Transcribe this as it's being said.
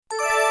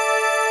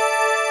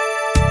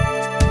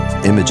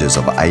images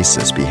of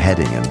ISIS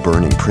beheading and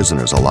burning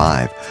prisoners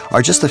alive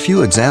are just a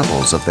few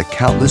examples of the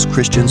countless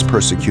Christians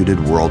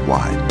persecuted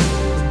worldwide.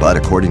 But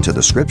according to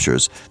the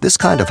scriptures, this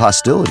kind of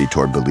hostility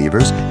toward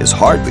believers is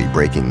hardly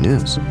breaking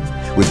news.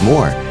 With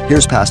more,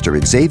 here's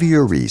Pastor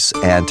Xavier Reese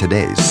and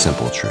today's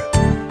Simple Truth.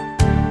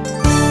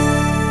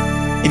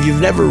 If you've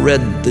never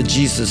read the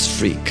Jesus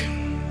Freak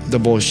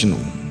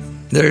devotional,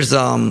 there's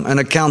an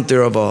account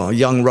there of a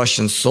young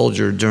Russian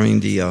soldier during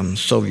the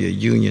Soviet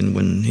Union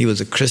when he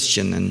was a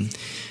Christian, and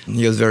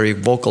he was very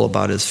vocal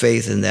about his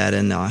faith in that,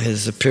 and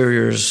his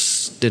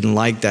superiors didn't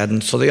like that,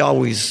 and so they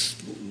always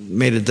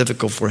made it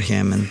difficult for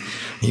him, and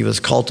he was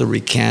called to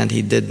recant.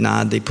 He did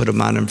not. They put him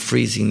out in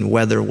freezing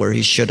weather where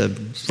he should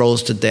have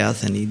froze to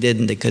death, and he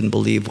didn't. They couldn't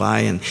believe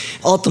why, and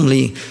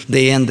ultimately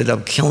they ended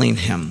up killing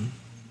him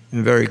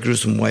in very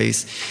gruesome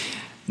ways.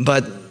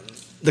 But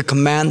the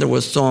commander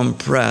was so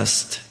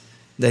impressed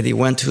that he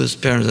went to his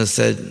parents and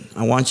said,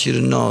 I want you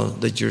to know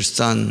that your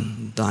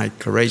son died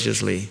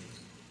courageously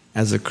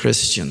as a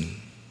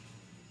Christian.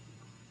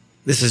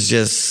 This is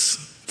just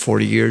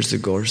 40 years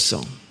ago or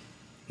so.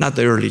 Not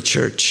the early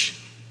church.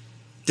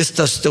 This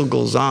stuff still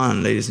goes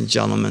on, ladies and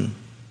gentlemen.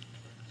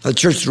 The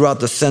church throughout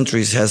the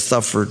centuries has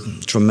suffered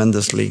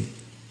tremendously,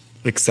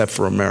 except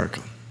for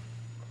America.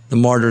 The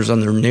martyrs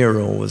under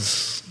Nero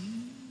was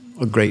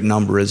a great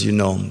number, as you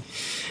know.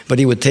 But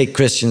he would take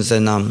Christians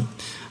and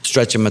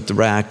stretch them at the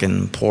rack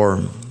and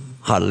pour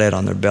hot lead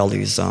on their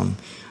bellies,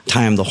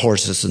 tie them to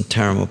horses and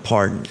tear them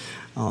apart,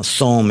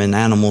 sew them in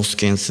animal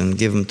skins and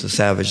give them to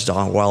savage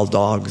wild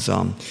dogs,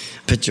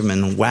 pitch them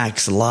in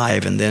wax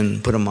alive and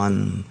then put them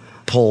on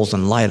poles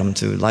and light them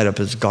to light up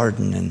his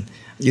garden, and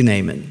you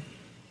name it.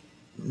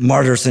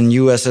 Martyrs in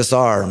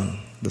USSR,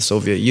 the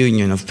Soviet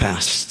Union, have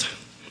passed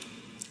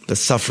that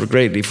suffer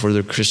greatly for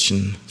their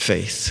Christian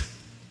faith.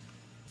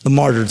 The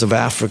martyrs of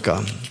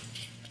Africa,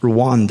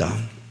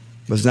 Rwanda,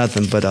 was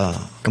nothing but a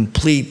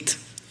complete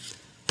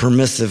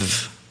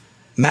permissive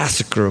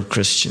massacre of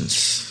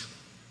Christians.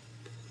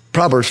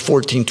 Proverbs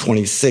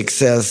 14:26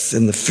 says,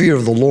 in the fear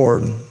of the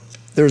Lord,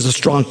 there is a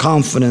strong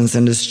confidence,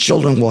 and his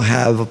children will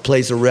have a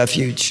place of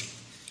refuge.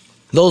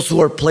 Those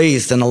who are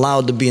placed and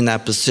allowed to be in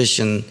that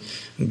position,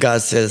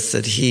 God says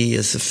that he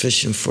is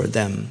sufficient for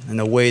them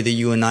in a way that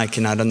you and I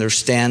cannot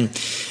understand.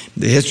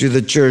 The history of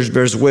the church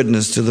bears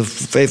witness to the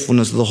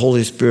faithfulness of the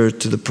Holy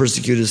Spirit to the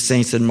persecuted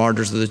saints and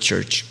martyrs of the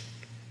church,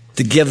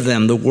 to give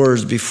them the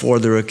words before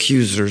their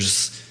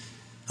accusers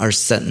are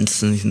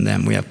sentencing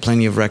them. We have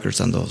plenty of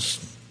records on those.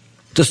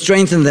 To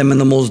strengthen them in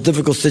the most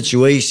difficult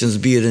situations,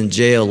 be it in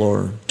jail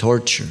or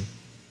torture.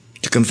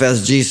 To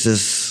confess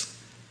Jesus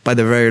by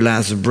the very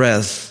last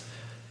breath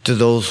to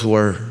those who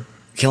are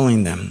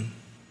killing them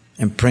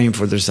and praying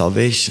for their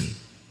salvation.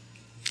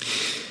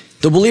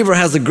 The believer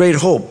has a great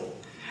hope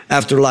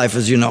after life,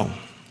 as you know.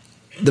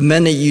 The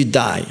minute you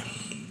die,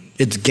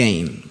 it's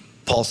gain.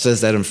 Paul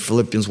says that in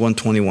Philippians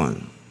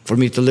 1:21. For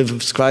me to live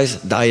is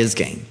Christ, die is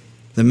gain.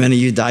 The minute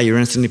you die, you're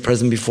instantly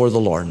present before the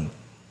Lord.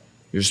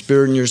 Your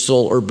spirit and your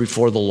soul are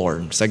before the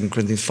Lord. 2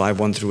 Corinthians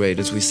 5:1-8,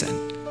 as we said.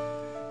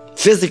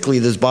 Physically,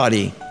 this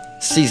body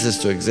ceases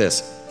to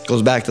exist,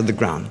 goes back to the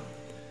ground.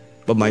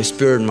 But my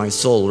spirit and my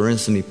soul are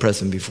instantly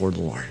present before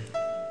the Lord.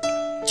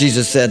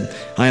 Jesus said,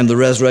 I am the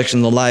resurrection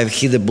and the life.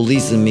 He that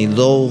believes in me,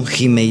 though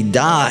he may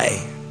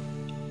die,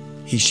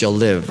 he shall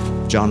live.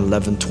 John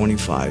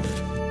 11:25.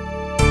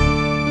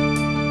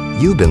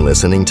 You've been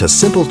listening to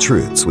Simple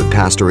Truths with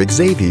Pastor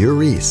Xavier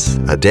Reese,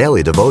 a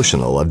daily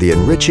devotional of the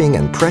enriching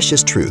and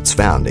precious truths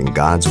found in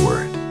God's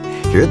Word.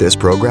 Hear this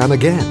program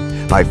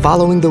again by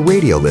following the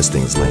radio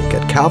listings link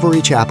at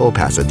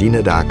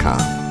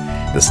CalvaryChapelPasadena.com.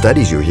 The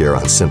studies you hear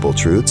on Simple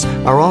Truths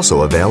are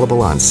also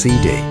available on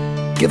CD.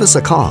 Give us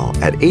a call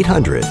at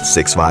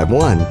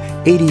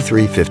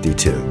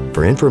 800-651-8352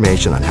 for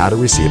information on how to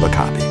receive a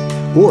copy.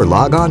 Or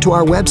log on to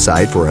our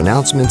website for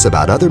announcements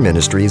about other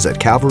ministries at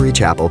Calvary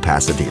Chapel,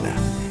 Pasadena.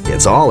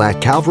 It's all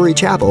at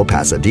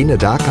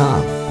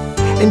CalvaryChapelPasadena.com.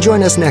 And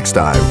join us next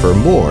time for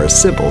more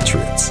Simple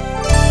Truths.